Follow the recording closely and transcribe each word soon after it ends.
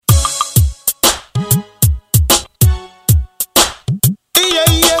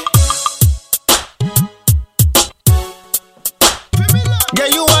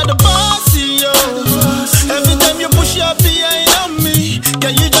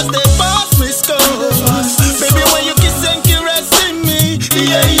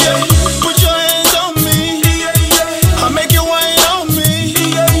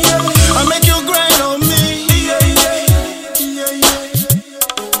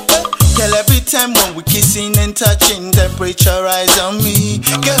Girl, every time when we kissing and touching, temperature rise on me.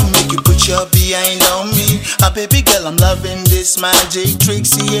 Girl, make you put your behind on me. Baby girl, I'm loving this magic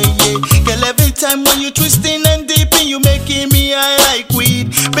tricks, yeah, yeah. Girl, every time when you twisting and dipping, you making me high like weed.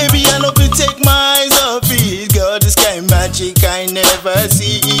 Baby, I know you take my eyes off it. Girl, this kind of magic I never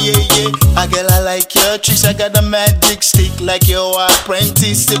see, yeah, yeah. Girl, I like your tricks, I got a magic stick like your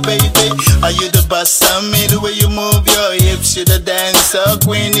apprentice, baby. Are you the boss of me? The way you move your hips, you the dancer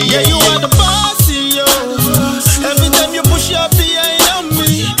queen, yeah, you are the bossy, yo. Every time you push your behind on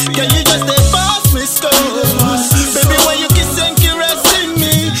me, can you just the boss me score? Baby, when you kiss and caressing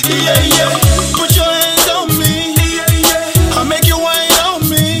me, yeah, yeah. Put your hands on me, yeah, yeah. I make you whine on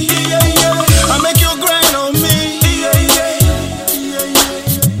me, yeah, yeah. I make you grind on me, yeah, yeah.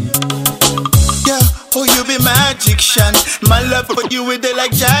 Yeah, oh, you be magician. My love for you with it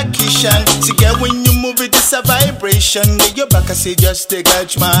like Jackie Chan. See, girl, when you move it, it's a vibration. Yeah, your back, I say, just to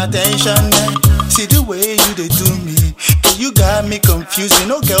catch my attention. Yeah. See the way you they do me. Girl, you got me confusing.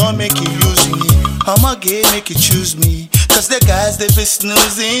 No girl, make you use me. I'm a gay, make you choose me. Cause the guys, they be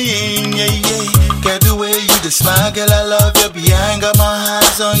snoozing. Yeah, yeah. Girl, the way you the smile, girl, I love you behind. Got my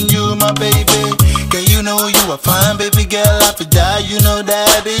eyes on you, my baby. Girl, you know you are fine, baby girl. I could die, you know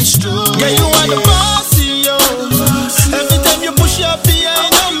that is true. Yeah, you are the bossy, yo. Every time you push your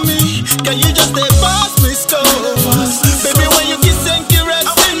behind on me, can you just stay boss me score? Baby, when you kiss and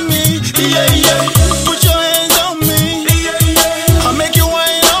caressing me, yeah, yeah. Put your hands on me, yeah, yeah. I make you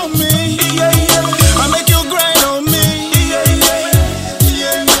whine on me, yeah, yeah. I make you grind on me, yeah, yeah,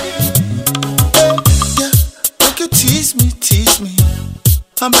 yeah, yeah. Yeah, make you tease me, tease me.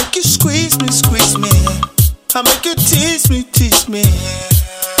 I make you squeeze me, squeeze me. I make you tease me, tease me.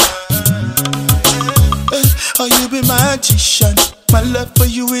 Oh, you be magician. My love for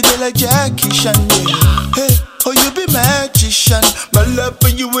you with it like Jackie Chan, yeah. Hey, oh, you be magician. My love for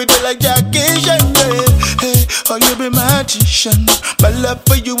you with it like Jackie Chan, yeah. Hey, oh, you be magician. My love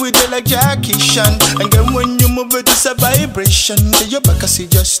for you with it like Jackie Chan. And then when you move it, it's a vibration. Yeah, your back, I see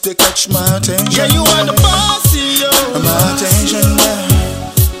just to catch my attention. Yeah, you are the bossy, yo. My attention, yeah.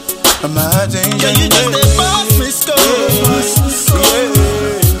 My attention, yeah.